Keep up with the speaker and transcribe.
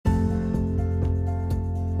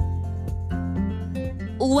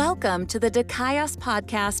Welcome to the Dikaios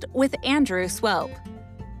Podcast with Andrew Swope.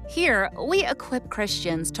 Here, we equip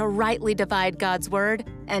Christians to rightly divide God's Word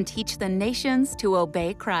and teach the nations to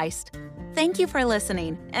obey Christ. Thank you for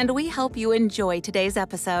listening, and we hope you enjoy today's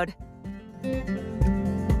episode. 1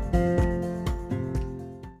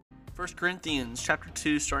 Corinthians chapter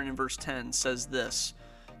 2, starting in verse 10, says this.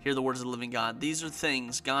 Hear the words of the living God. These are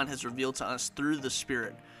things God has revealed to us through the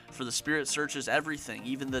Spirit. For the Spirit searches everything,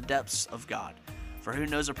 even the depths of God. For who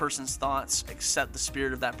knows a person's thoughts except the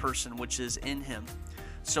spirit of that person which is in him?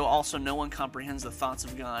 So also no one comprehends the thoughts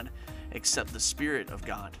of God except the Spirit of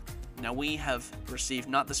God. Now we have received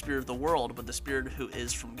not the spirit of the world, but the Spirit who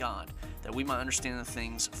is from God, that we might understand the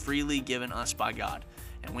things freely given us by God.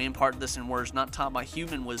 And we impart this in words not taught by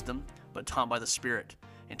human wisdom, but taught by the Spirit,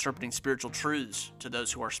 interpreting spiritual truths to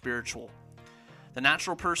those who are spiritual. The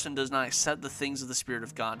natural person does not accept the things of the Spirit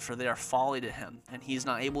of God, for they are folly to him, and he is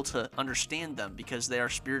not able to understand them because they are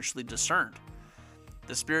spiritually discerned.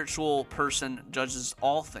 The spiritual person judges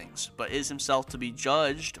all things, but is himself to be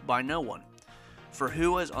judged by no one. For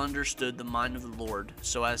who has understood the mind of the Lord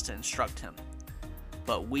so as to instruct him?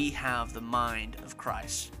 But we have the mind of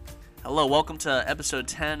Christ. Hello, welcome to episode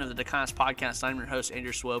 10 of the Dikaios Podcast. I'm your host,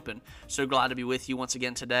 Andrew Swope, and so glad to be with you once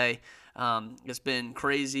again today. It's been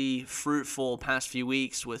crazy, fruitful past few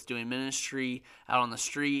weeks with doing ministry out on the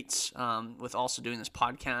streets, with also doing this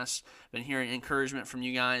podcast. Been hearing encouragement from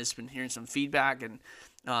you guys, been hearing some feedback,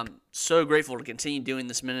 and so grateful to continue doing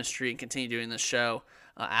this ministry and continue doing this show.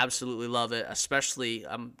 Absolutely love it. Especially,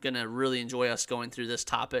 I'm going to really enjoy us going through this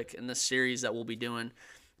topic in this series that we'll be doing,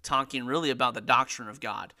 talking really about the doctrine of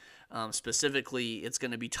God. Specifically, it's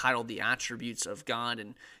going to be titled The Attributes of God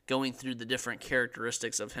and going through the different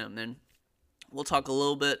characteristics of Him. And we'll talk a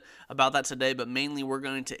little bit about that today, but mainly we're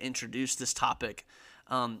going to introduce this topic.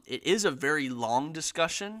 It is a very long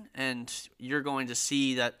discussion, and you're going to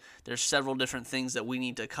see that there's several different things that we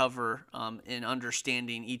need to cover in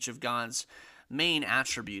understanding each of God's main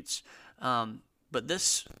attributes. But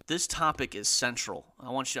this topic is central.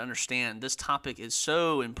 I want you to understand this topic is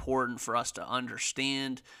so important for us to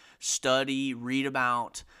understand, study, read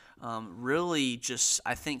about, really just,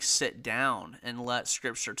 I think, sit down and let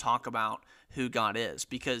Scripture talk about who God is.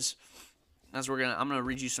 Because I'm going to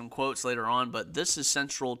read you some quotes later on, but this is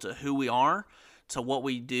central to who we are, to what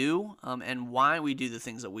we do, and why we do the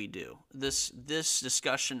things that we do. This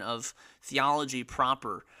discussion of theology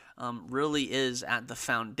proper really is at the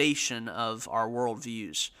foundation of our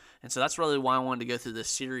worldviews. And so that's really why I wanted to go through this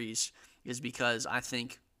series, is because I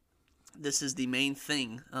think this is the main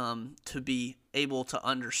thing to be able to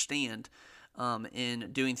understand in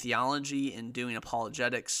doing theology and doing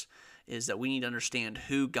apologetics, is that we need to understand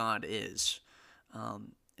who God is.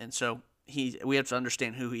 And so we have to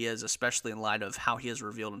understand who He is, especially in light of how He has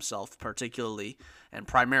revealed Himself, particularly and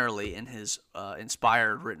primarily in His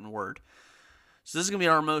inspired written word. So this is going to be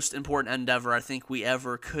our most important endeavor I think we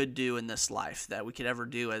ever could do in this life, that we could ever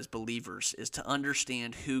do as believers, is to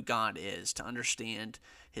understand who God is, to understand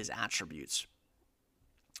His attributes.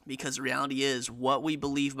 Because the reality is, what we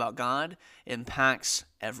believe about God impacts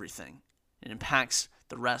everything. It impacts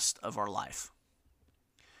the rest of our life.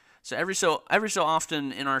 So every so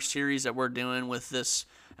often in our series that we're doing with this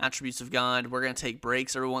attributes of God, we're going to take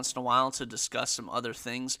breaks every once in a while to discuss some other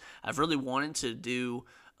things. I've really wanted to do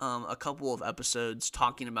a couple of episodes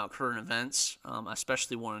talking about current events. I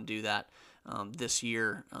especially want to do that this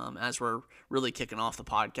year as we're really kicking off the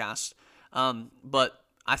podcast. But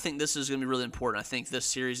I think this is going to be really important. I think this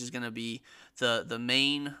series is going to be the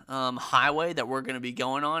main highway that we're going to be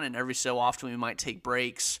going on, and every so often we might take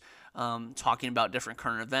breaks talking about different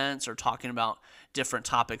current events or talking about different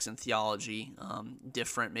topics in theology,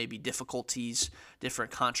 different maybe difficulties, different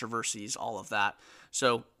controversies, all of that.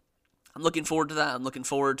 So I'm looking forward to that. I'm looking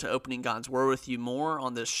forward to opening God's Word with you more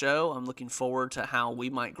on this show. I'm looking forward to how we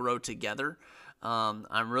might grow together.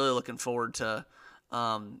 I'm really looking forward to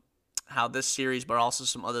how this series, but also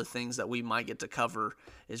some other things that we might get to cover,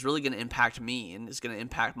 is really going to impact me and is going to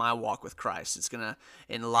impact my walk with Christ. It's going to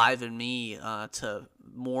enliven me to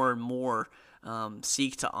more and more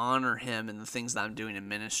seek to honor Him in the things that I'm doing in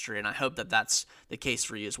ministry. And I hope that that's the case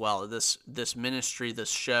for you as well. This ministry,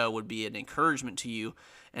 this show would be an encouragement to you,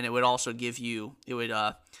 and it would also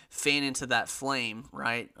fan into that flame,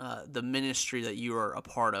 right? The ministry that you are a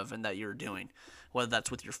part of and that you're doing, whether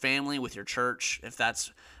that's with your family, with your church, if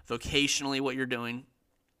that's vocationally what you're doing,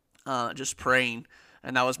 just praying.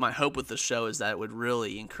 And that was my hope with the show, is that it would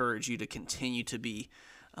really encourage you to continue to be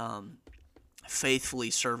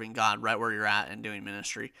faithfully serving God right where you're at and doing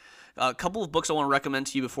ministry. A couple of books I want to recommend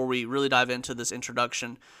to you before we really dive into this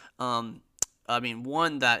introduction. One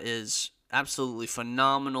that is absolutely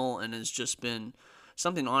phenomenal and has just been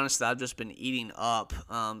something, honestly, I've just been eating up.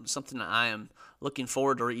 Something that I am looking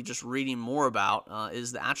forward to just reading more about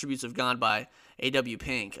is The Attributes of God by A.W.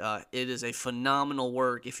 Pink. It is a phenomenal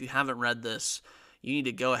work. If you haven't read this, you need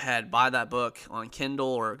to go ahead, buy that book on Kindle,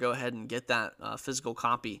 or go ahead and get that physical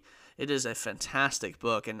copy. It is a fantastic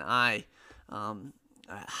book, and I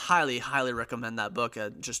highly, highly recommend that book.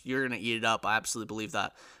 You're going to eat it up. I absolutely believe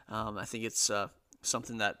that. I think it's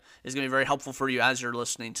something that is going to be very helpful for you as you're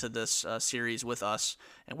listening to this series with us,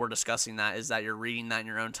 and we're discussing that, is that you're reading that in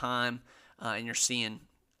your own time, and you're seeing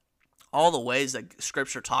all the ways that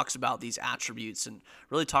Scripture talks about these attributes and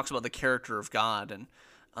really talks about the character of God. And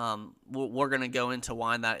we're going to go into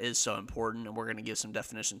why that is so important, and we're going to give some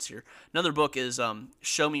definitions here. Another book is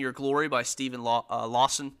Show Me Your Glory by Stephen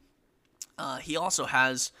Lawson. He also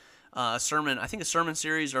has a sermon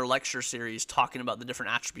series or lecture series talking about the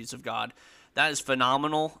different attributes of God. That is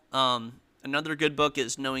phenomenal. Another good book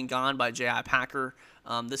is Knowing God by J.I. Packer.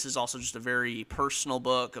 This is also just a very personal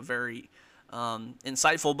book, a very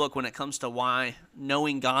insightful book when it comes to why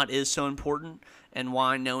knowing God is so important and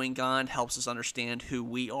why knowing God helps us understand who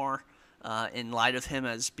we are in light of Him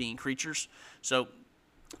as being creatures. So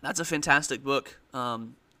that's a fantastic book.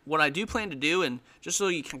 What I do plan to do, and just so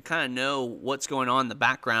you can kind of know what's going on in the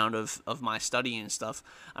background of my studying and stuff,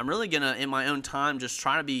 I'm really going to, in my own time, just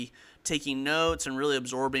try to be taking notes and really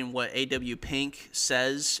absorbing what A.W. Pink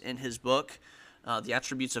says in his book, The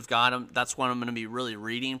Attributes of God. That's what I'm going to be really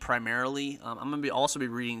reading primarily. I'm going to also be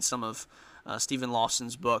reading some of Stephen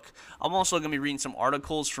Lawson's book. I'm also going to be reading some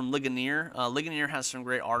articles from Ligonier. Ligonier has some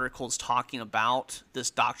great articles talking about this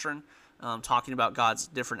doctrine, talking about God's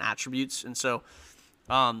different attributes. And so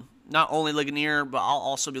not only Ligonier, but I'll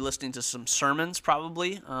also be listening to some sermons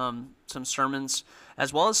probably, some sermons,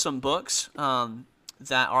 as well as some books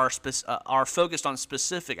that are focused on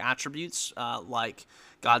specific attributes, like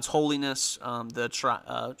God's holiness,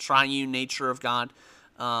 the triune nature of God.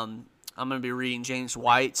 I'm going to be reading James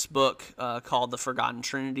White's book called The Forgotten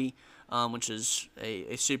Trinity, which is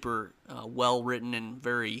a super well-written and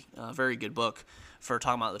very good book for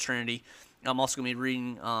talking about the Trinity. I'm also going to be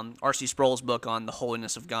reading R.C. Sproul's book on the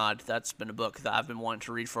holiness of God. That's been a book that I've been wanting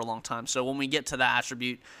to read for a long time. So when we get to that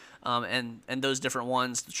attribute and those different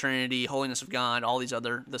ones, the Trinity, holiness of God, all these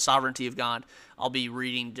other, the sovereignty of God, I'll be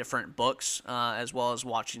reading different books as well as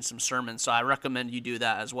watching some sermons. So I recommend you do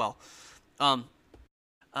that as well. I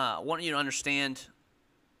want you to understand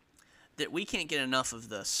that we can't get enough of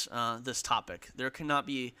this topic. There cannot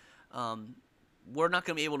be... we're not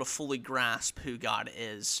going to be able to fully grasp who God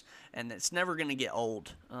is, and it's never going to get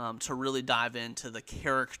old to really dive into the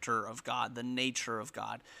character of God, the nature of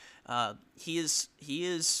God. He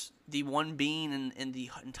is the one being in the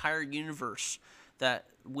entire universe that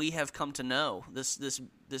we have come to know.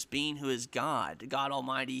 This being who is God, God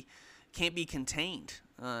Almighty, can't be contained.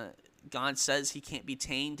 God says He can't be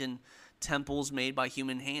contained in temples made by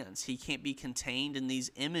human hands. He can't be contained in these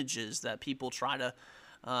images that people try to.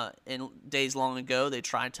 In days long ago, they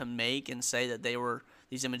tried to make and say that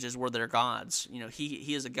these images were their gods. You know,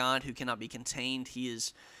 he is a God who cannot be contained. He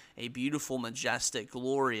is a beautiful, majestic,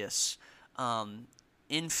 glorious,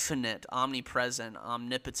 infinite, omnipresent,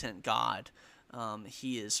 omnipotent God.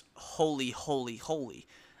 He is holy, holy, holy.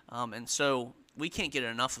 And so we can't get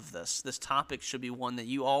enough of this. This topic should be one that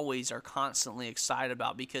you always are constantly excited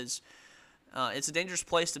about, because it's a dangerous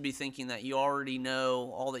place to be thinking that you already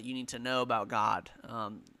know all that you need to know about God.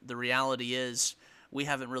 The reality is we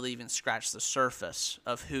haven't really even scratched the surface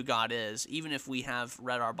of who God is. Even if we have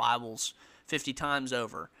read our Bibles 50 times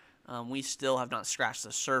over, we still have not scratched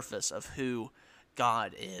the surface of who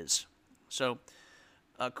God is. So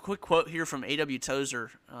a quick quote here from A.W.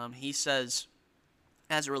 Tozer. He says,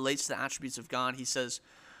 as it relates to the attributes of God, he says,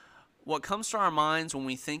 "What comes to our minds when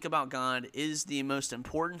we think about God is the most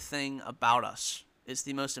important thing about us. It's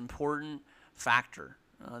the most important factor."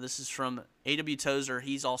 This is from A.W. Tozer.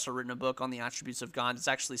 He's also written a book on the attributes of God. It's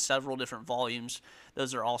actually several different volumes.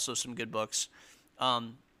 Those are also some good books.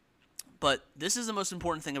 But this is the most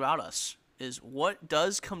important thing about us, is what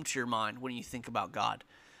does come to your mind when you think about God.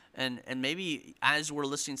 And maybe as we're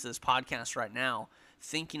listening to this podcast right now,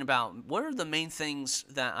 thinking about what are the main things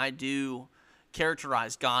that I do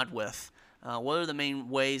characterize God with. What are the main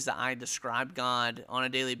ways that I describe God on a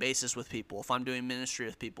daily basis with people? If I'm doing ministry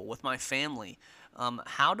with people, with my family,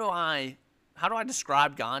 how do I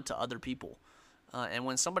describe God to other people? And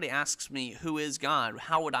when somebody asks me who is God,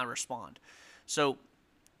 how would I respond? So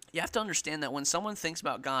you have to understand that when someone thinks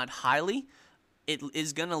about God highly, it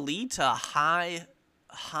is going to lead to a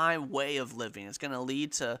high way of living. It's going to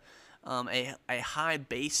lead to a high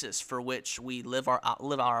basis for which we live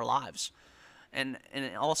our lives. And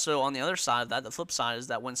also on the other side of that, the flip side is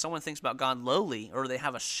that when someone thinks about God lowly, or they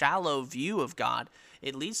have a shallow view of God,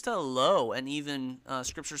 it leads to a low and even,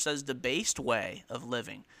 Scripture says, debased way of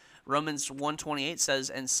living. Romans 1:28 says,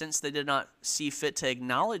 "And since they did not see fit to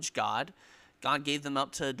acknowledge God, God gave them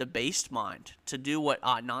up to a debased mind to do what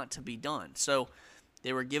ought not to be done." So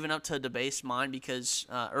they were given up to a debased mind because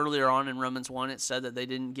earlier on in Romans 1 it said that they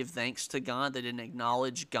didn't give thanks to God, they didn't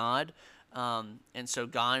acknowledge God. And so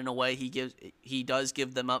God, in a way, he does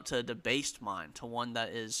give them up to a debased mind, to one that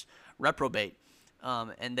is reprobate.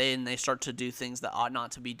 And then they start to do things that ought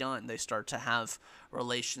not to be done. They start to have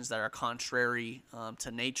relations that are contrary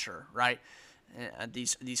to nature, right?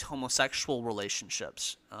 These homosexual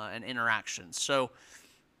relationships and interactions. So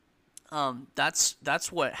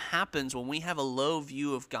that's what happens when we have a low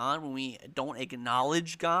view of God, when we don't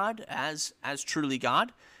acknowledge God as truly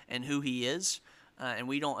God and who He is. And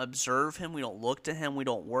we don't observe Him, we don't look to Him, we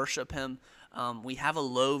don't worship Him. We have a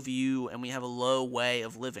low view and we have a low way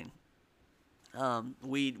of living.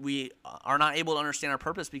 We are not able to understand our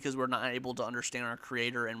purpose because we're not able to understand our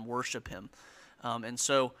Creator and worship Him. And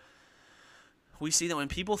so we see that when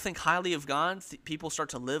people think highly of God, people start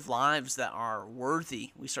to live lives that are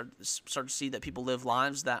worthy. We start to see that people live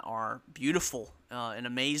lives that are beautiful and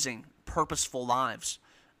amazing, purposeful lives.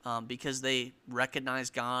 Because they recognize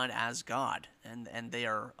God as God and they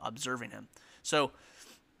are observing Him. So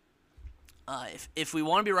if we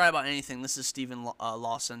want to be right about anything, this is Stephen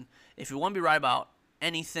Lawson, if we want to be right about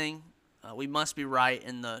anything, we must be right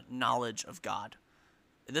in the knowledge of God.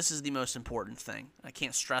 This is the most important thing. I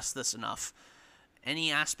can't stress this enough.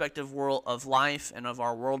 Any aspect of life and of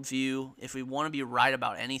our worldview, if we want to be right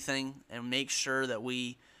about anything and make sure that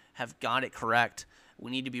we have got it correct, we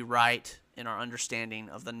need to be right in our understanding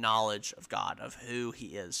of the knowledge of God, of who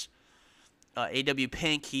He is. A.W.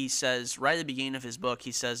 Pink, he says, right at the beginning of his book,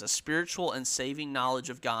 he says, "A spiritual and saving knowledge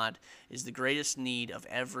of God is the greatest need of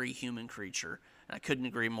every human creature." And I couldn't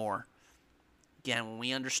agree more. Again, when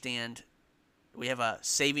we understand, we have a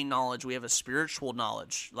saving knowledge, we have a spiritual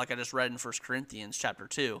knowledge, like I just read in 1 Corinthians chapter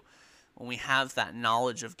 2. When we have that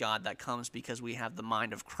knowledge of God that comes because we have the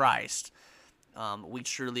mind of Christ, we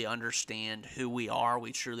truly understand who we are.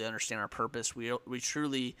 We truly understand our purpose. We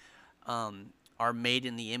truly are made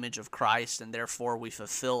in the image of Christ, and therefore we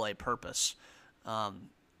fulfill a purpose.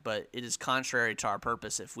 But it is contrary to our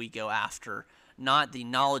purpose if we go after not the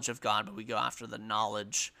knowledge of God, but we go after the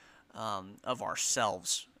knowledge of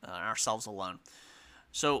ourselves alone.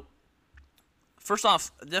 So first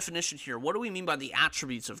off, definition here, what do we mean by the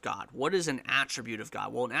attributes of God? What is an attribute of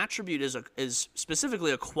God? Well, an attribute is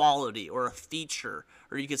specifically a quality or a feature,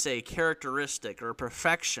 or you could say a characteristic or a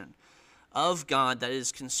perfection of God that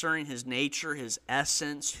is concerning His nature, His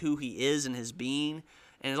essence, who He is in His being,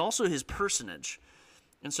 and is also His personage.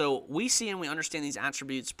 And so we see and we understand these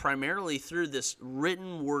attributes primarily through this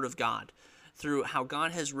written Word of God, through how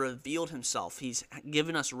God has revealed Himself. He's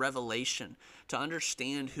given us revelation to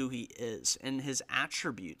understand who He is and His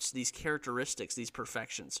attributes, these characteristics, these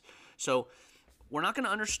perfections. So we're not going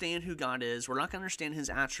to understand who God is. We're not going to understand His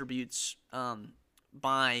attributes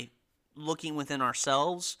by looking within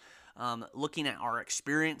ourselves, looking at our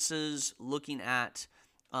experiences, looking at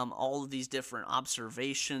all of these different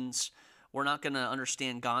observations. We're not going to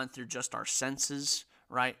understand God through just our senses,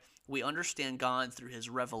 right? We understand God through His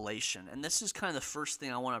revelation. And this is kind of the first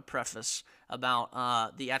thing I want to preface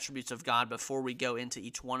about the attributes of God before we go into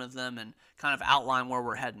each one of them and kind of outline where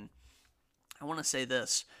we're heading. I want to say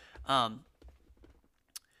this.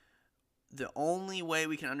 The only way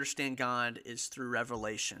we can understand God is through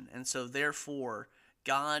revelation. And so therefore,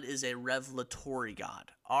 God is a revelatory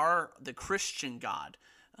God. The Christian God,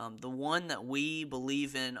 the one that we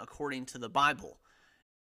believe in according to the Bible,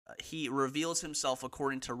 He reveals Himself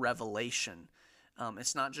according to revelation.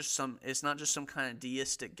 It's not just some kind of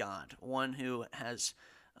deistic God, one who has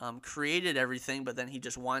created everything, but then He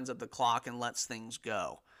just winds up the clock and lets things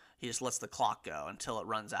go. He just lets the clock go until it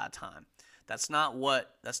runs out of time. That's not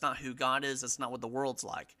who God is. That's not what the world's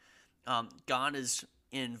like. God is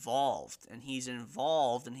involved, and He's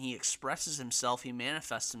involved, and He expresses Himself, He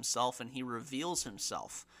manifests Himself, and He reveals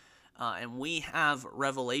Himself. And we have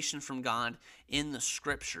revelation from God in the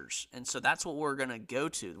Scriptures. And so that's what we're going to go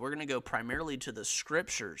to. We're going to go primarily to the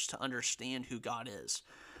Scriptures to understand who God is.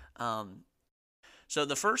 So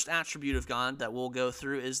the first attribute of God that we'll go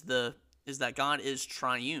through is that God is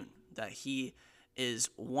triune, that He is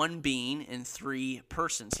one being in three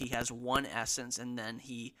persons. He has one essence, and then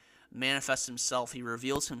He manifests Himself. He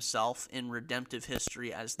reveals Himself in redemptive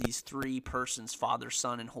history as these three persons, Father,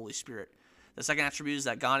 Son, and Holy Spirit. The second attribute is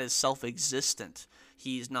that God is self-existent.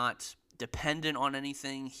 He's not dependent on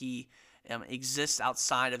anything. He exists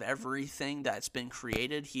outside of everything that's been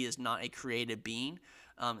created. He is not a created being.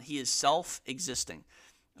 He is self-existing.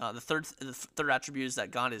 The third attribute is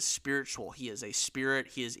that God is spiritual. He is a spirit.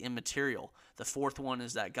 He is immaterial. The fourth one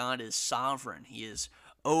is that God is sovereign. He is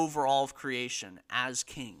over all of creation as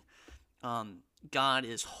king. God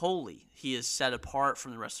is holy. He is set apart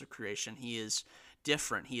from the rest of creation. He is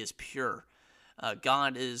different. He is pure.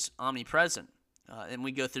 God is omnipresent. And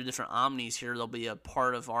we go through different omnis here. There'll be a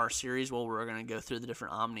part of our series where we're going to go through the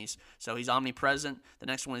different omnis. So he's omnipresent. The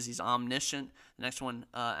next one is he's omniscient. The next one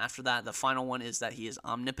after that, the final one is that he is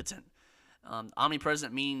omnipotent.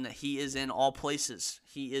 Omnipresent meaning that he is in all places.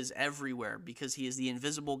 He is everywhere because he is the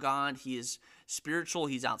invisible God. He is spiritual.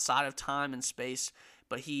 He's outside of time and space.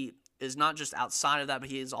 But he is not just outside of that, but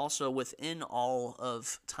he is also within all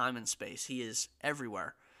of time and space. He is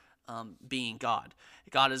everywhere. Being God.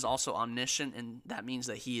 God is also omniscient, and that means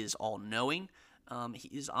that he is all-knowing. He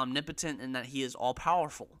is omnipotent, and that he is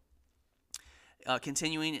all-powerful.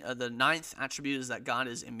 Continuing, the ninth attribute is that God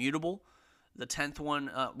is immutable. The 10th one,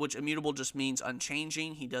 which immutable just means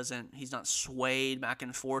unchanging. He's not swayed back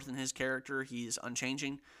and forth in his character. He's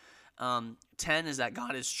unchanging. 10 is that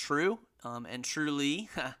God is true, and truly,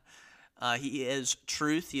 he is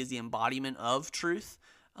truth. He is the embodiment of truth.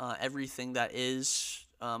 Everything that is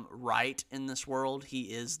right in this world, he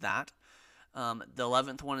is that. The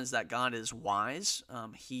 11th one is that God is wise.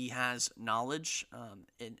 He has knowledge.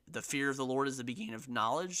 The fear of the Lord is the beginning of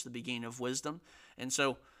knowledge, the beginning of wisdom. And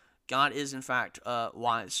so God is, in fact,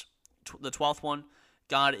 wise. The 12th one,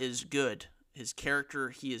 God is good. His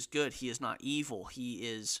character, he is good. He is not evil. He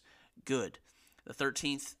is good. The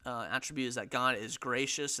 13th attribute is that God is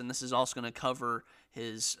gracious, and this is also going to cover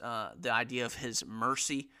the idea of his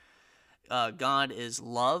mercy. God is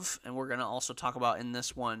love, and we're going to also talk about in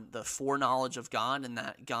this one the foreknowledge of God, and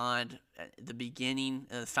that God, at the beginning,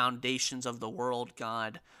 the foundations of the world,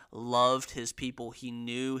 God loved his people. He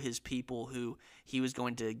knew his people who he was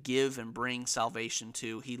going to give and bring salvation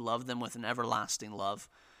to. He loved them with an everlasting love.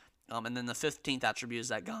 And then the 15th attribute is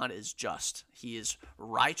that God is just. He is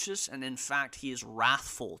righteous, and in fact, he is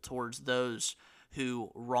wrathful towards those who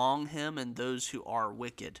wrong him and those who are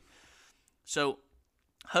wicked. So,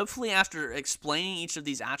 hopefully after explaining each of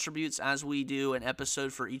these attributes, as we do an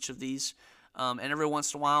episode for each of these, and every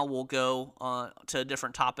once in a while we'll go to a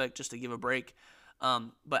different topic just to give a break.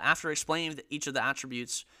 But after explaining each of the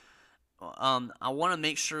attributes, I want to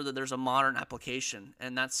make sure that there's a modern application,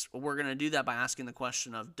 and we're going to do that by asking the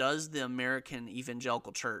question of, does the American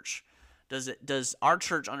evangelical church, does our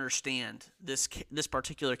church understand this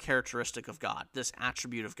particular characteristic of God, this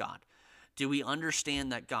attribute of God? Do we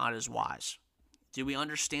understand that God is wise? Do we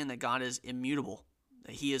understand that God is immutable,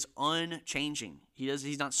 that he is unchanging?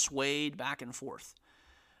 He's not swayed back and forth.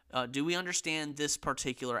 Do we understand this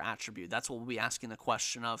particular attribute? That's what we'll be asking the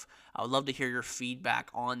question of. I would love to hear your feedback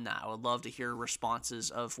on that. I would love to hear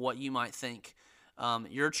responses of what you might think.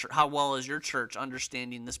 How well is your church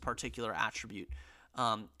understanding this particular attribute?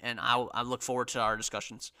 And I look forward to our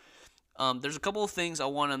discussions. There's a couple of things I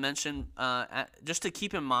want to mention just to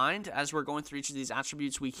keep in mind as we're going through each of these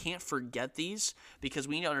attributes. We can't forget these because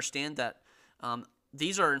we need to understand that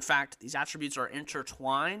these attributes are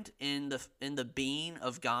intertwined in the being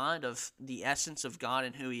of God, of the essence of God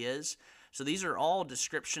and who he is. So these are all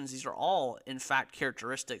descriptions. These are all, in fact,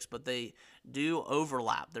 characteristics, but they do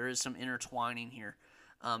overlap. There is some intertwining here.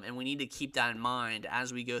 And we need to keep that in mind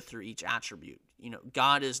as we go through each attribute.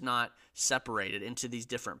 God is not separated into these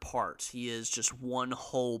different parts. He is just one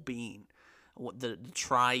whole being, the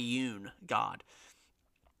triune God.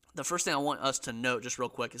 The first thing I want us to note just real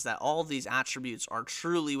quick is that all of these attributes are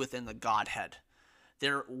truly within the Godhead.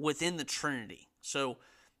 They're within the Trinity. So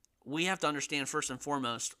we have to understand first and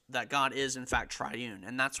foremost that God is in fact triune,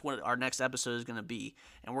 and that's what our next episode is going to be.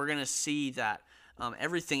 And we're going to see that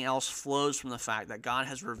everything else flows from the fact that God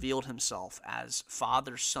has revealed himself as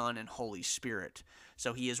Father, Son, and Holy Spirit.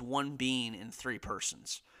 So he is one being in three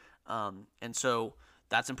persons. And so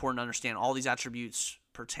that's important to understand. All these attributes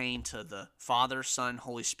pertain to the Father, Son,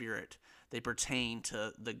 Holy Spirit. They pertain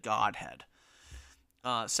to the Godhead.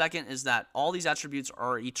 Second is that all these attributes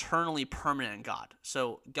are eternally permanent in God.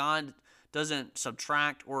 So God doesn't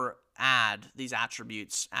subtract or add these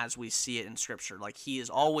attributes as we see it in Scripture. Like he has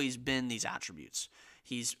always been these attributes.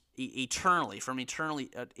 He's eternally, from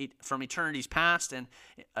eternity's past and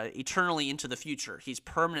eternally into the future. He's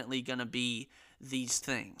permanently going to be these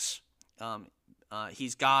things.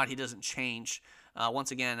 He's God. He doesn't change.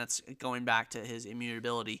 Once again, that's going back to his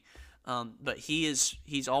immutability. But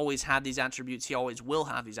he's always had these attributes. He always will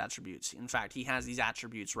have these attributes. In fact, he has these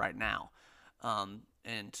attributes right now.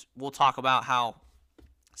 And we'll talk about how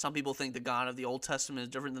some people think the God of the Old Testament is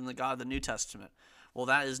different than the God of the New Testament. Well,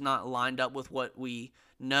 that is not lined up with what we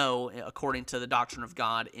know according to the doctrine of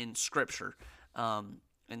God in Scripture.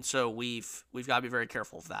 And so we've got to be very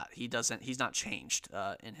careful of that. He's not changed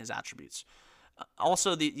in his attributes.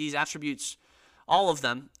 Also, these attributes, all of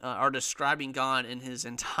them, are describing God in his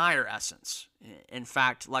entire essence. In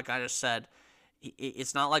fact, like I just said,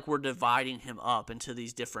 it's not like we're dividing him up into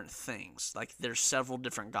these different things. Like there's several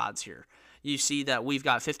different gods here. You see that we've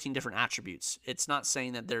got 15 different attributes. It's not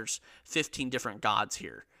saying that there's 15 different gods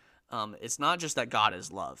here. It's not just that God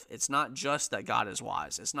is love. It's not just that God is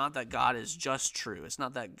wise. It's not that God is just true. It's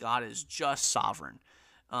not that God is just sovereign.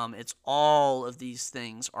 It's all of these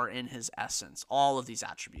things are in his essence, all of these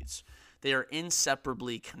attributes. They are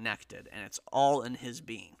inseparably connected, and it's all in his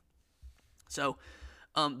being. So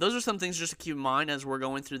those are some things just to keep in mind as we're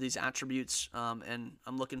going through these attributes, and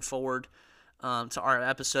I'm looking forward to our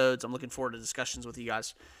episodes. I'm looking forward to discussions with you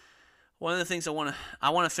guys. One of the things I want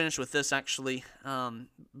to finish with this actually,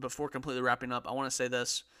 before completely wrapping up. I want to say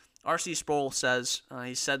this. R.C. Sproul says,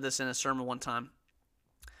 he said this in a sermon one time,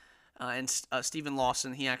 and Stephen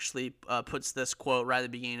Lawson, he actually puts this quote right at the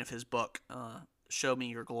beginning of his book, Show Me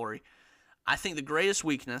Your Glory. I think the greatest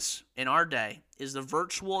weakness in our day is the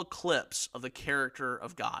virtual eclipse of the character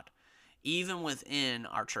of God, even within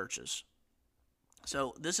our churches.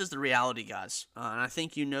 So this is the reality, guys, and I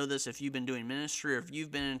think you know this if you've been doing ministry or if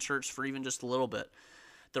you've been in church for even just a little bit.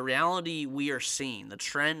 The reality we are seeing, the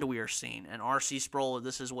trend we are seeing, and R.C. Sproul,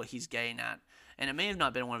 this is what he's getting at. And it may have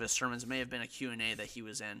not been one of his sermons. It may have been a Q&A that he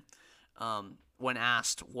was in when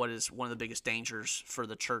asked what is one of the biggest dangers for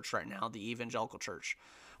the church right now, the evangelical church.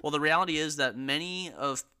 Well, the reality is that many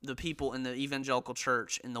of the people in the evangelical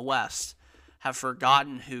church in the West have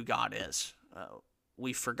forgotten who God is.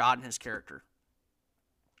 We've forgotten his character.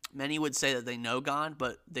 Many would say that they know God,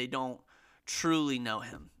 but they don't truly know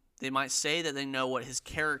him. They might say that they know what his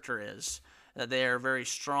character is, that they are very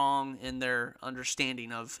strong in their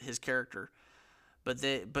understanding of his character. But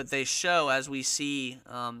they show, as we see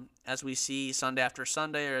Sunday after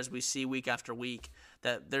Sunday, or as we see week after week,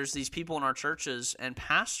 that there's these people in our churches and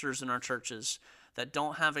pastors in our churches that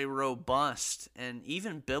don't have a robust and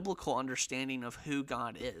even biblical understanding of who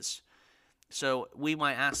God is. So we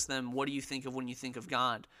might ask them, what do you think of when you think of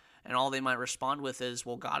God? And all they might respond with is,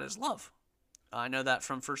 well, God is love. I know that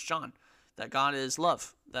from 1 John, that God is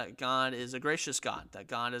love, that God is a gracious God, that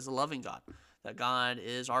God is a loving God, that God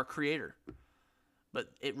is our creator. But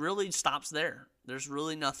it really stops there. There's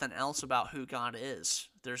really nothing else about who God is.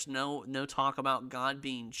 There's no talk about God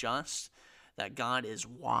being just, that God is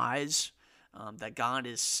wise, that God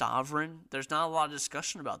is sovereign. There's not a lot of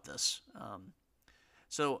discussion about this.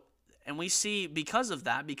 And we see, because of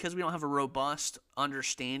that, because we don't have a robust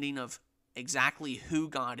understanding of exactly who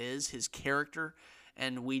God is, his character,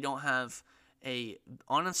 and we don't have a,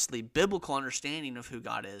 honestly, biblical understanding of who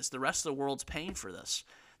God is, the rest of the world's paying for this.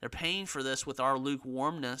 They're paying for this with our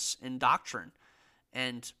lukewarmness in doctrine.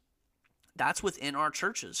 And that's within our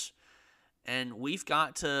churches. And we've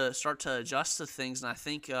got to start to adjust to things. And I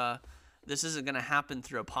think this isn't going to happen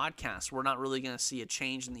through a podcast. We're not really going to see a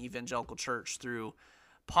change in the evangelical church through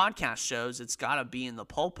podcast shows. It's got to be in the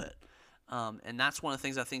pulpit. And that's one of the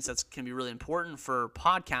things I think that can be really important for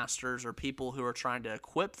podcasters or people who are trying to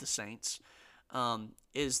equip the saints,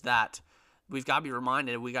 is that we've got to be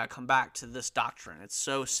reminded, we got to come back to this doctrine. It's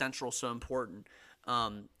so central, so important.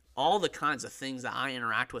 All the kinds of things that I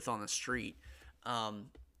interact with on the street,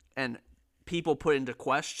 and people put into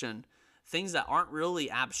question, things that aren't really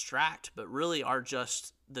abstract, but really are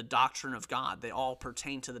just the doctrine of God. They all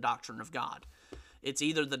pertain to the doctrine of God. It's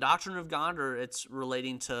either the doctrine of God or it's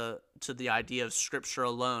relating to the idea of Scripture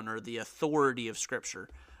alone or the authority of Scripture.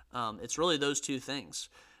 It's really those two things.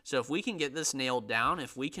 So if we can get this nailed down,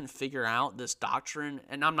 if we can figure out this doctrine,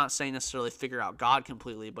 and I'm not saying necessarily figure out God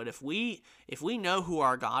completely, but if we know who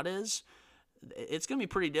our God is, it's going to be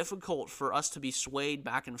pretty difficult for us to be swayed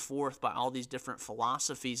back and forth by all these different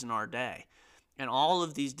philosophies in our day and all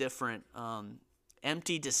of these different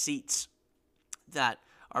empty deceits that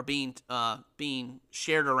are being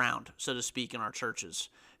shared around, so to speak, in our churches.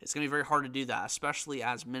 It's going to be very hard to do that, especially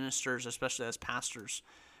as ministers, especially as pastors.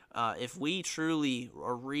 If we truly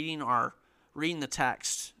are reading the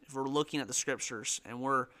text, if we're looking at the Scriptures, and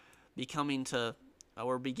we're beginning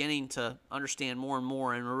to understand more and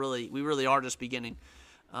more, and we really are just beginning,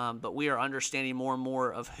 but we are understanding more and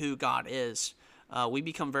more of who God is, we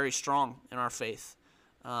become very strong in our faith.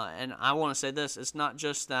 And I want to say this: it's not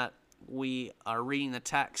just that we are reading the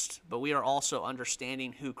text, but we are also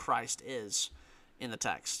understanding who Christ is in the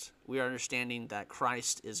text. We are understanding that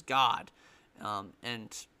Christ is God,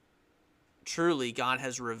 and truly God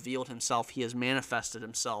has revealed himself. He has manifested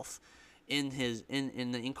himself in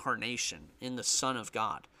the incarnation, in the Son of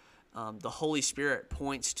God. The Holy Spirit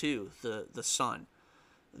points to the Son,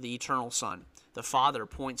 the eternal Son. The Father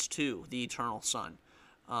points to the eternal Son,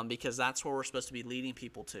 because that's where we're supposed to be leading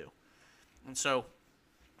people to. And so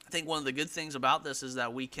I think one of the good things about this is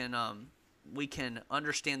that we can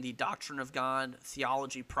understand the doctrine of God,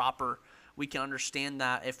 theology proper. We can understand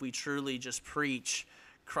that if we truly just preach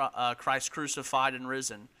Christ crucified and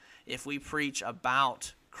risen, if we preach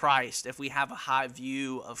about Christ, if we have a high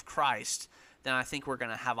view of Christ, then I think we're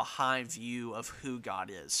going to have a high view of who God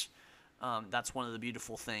is. That's one of the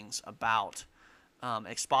beautiful things about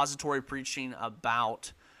expository preaching,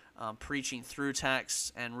 about preaching through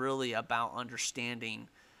texts, and really about understanding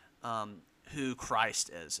who Christ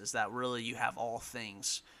is that really you have all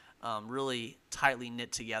things really tightly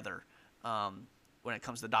knit together when it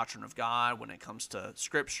comes to the doctrine of God, when it comes to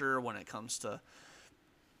Scripture, when it comes to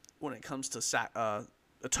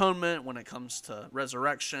atonement, when it comes to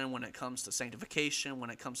resurrection, when it comes to sanctification,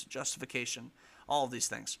 when it comes to justification, all of these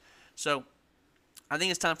things. So I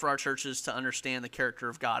think it's time for our churches to understand the character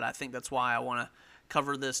of God. I think that's why I want to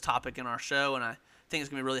cover this topic in our show, and I think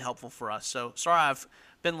it's going to be really helpful for us. So sorry I've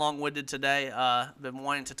been long-winded today. I've been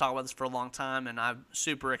wanting to talk about this for a long time, and I'm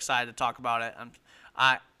super excited to talk about it.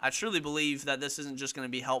 I truly believe that this isn't just going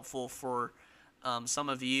to be helpful for some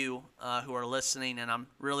of you who are listening, and I'm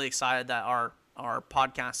really excited that our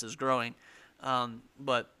podcast is growing.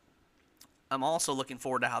 But I'm also looking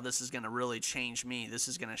forward to how this is going to really change me. This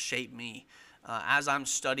is going to shape me. As I'm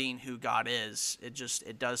studying who God is,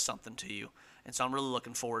 it does something to you. And so I'm really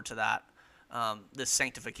looking forward to that, this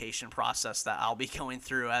sanctification process that I'll be going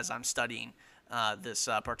through as I'm studying this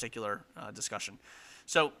particular discussion.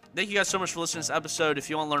 So thank you guys so much for listening to this episode. If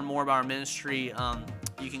you want to learn more about our ministry,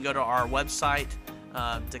 you can go to our website,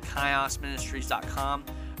 dikaiosministries.com.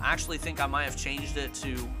 I actually think I might have changed it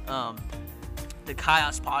to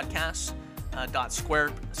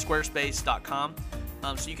dikaios.podcast.squarespace.com.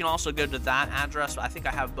 So you can also go to that address. I think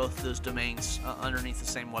I have both of those domains underneath the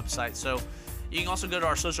same website. So you can also go to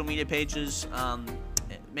our social media pages.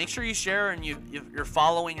 Make sure you share and you're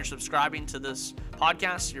following, you're subscribing to this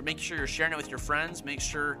podcast. You're making sure you're sharing it with your friends. Make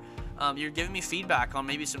sure you're giving me feedback on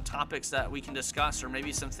maybe some topics that we can discuss, or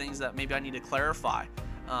maybe some things that maybe I need to clarify,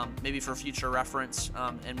 maybe for future reference,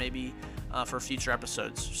 and maybe for future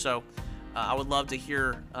episodes. So I would love to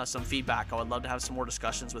hear some feedback. I would love to have some more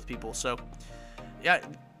discussions with people. So yeah,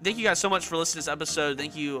 thank you guys so much for listening to this episode.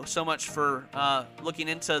 Thank you so much for looking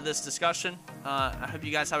into this discussion. I hope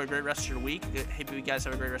you guys have a great rest of your week. I hope you guys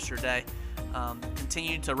have a great rest of your day.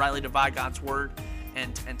 Continue to rightly divide God's word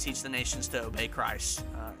and teach the nations to obey Christ.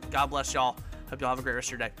 God bless y'all. Hope y'all have a great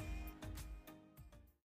rest of your day.